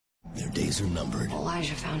days are numbered.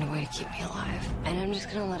 Elijah found a way to keep me alive, and I'm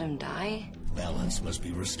just gonna let him die? Balance must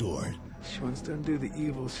be restored. She wants to undo the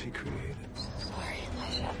evil she created. Sorry,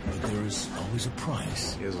 Elijah. But there is always a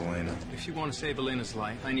price Here's Elena. If you want to save Elena's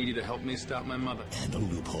life, I need you to help me stop my mother. and a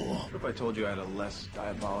loophole. What if I told you I had a less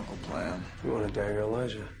diabolical plan? You want to dagger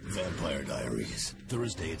Elijah? Vampire Diaries,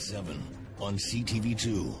 Thursday at 7 on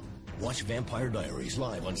CTV2. Watch Vampire Diaries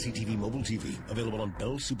live on CTV Mobile TV, available on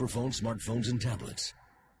Bell Superphone, smartphones, and tablets.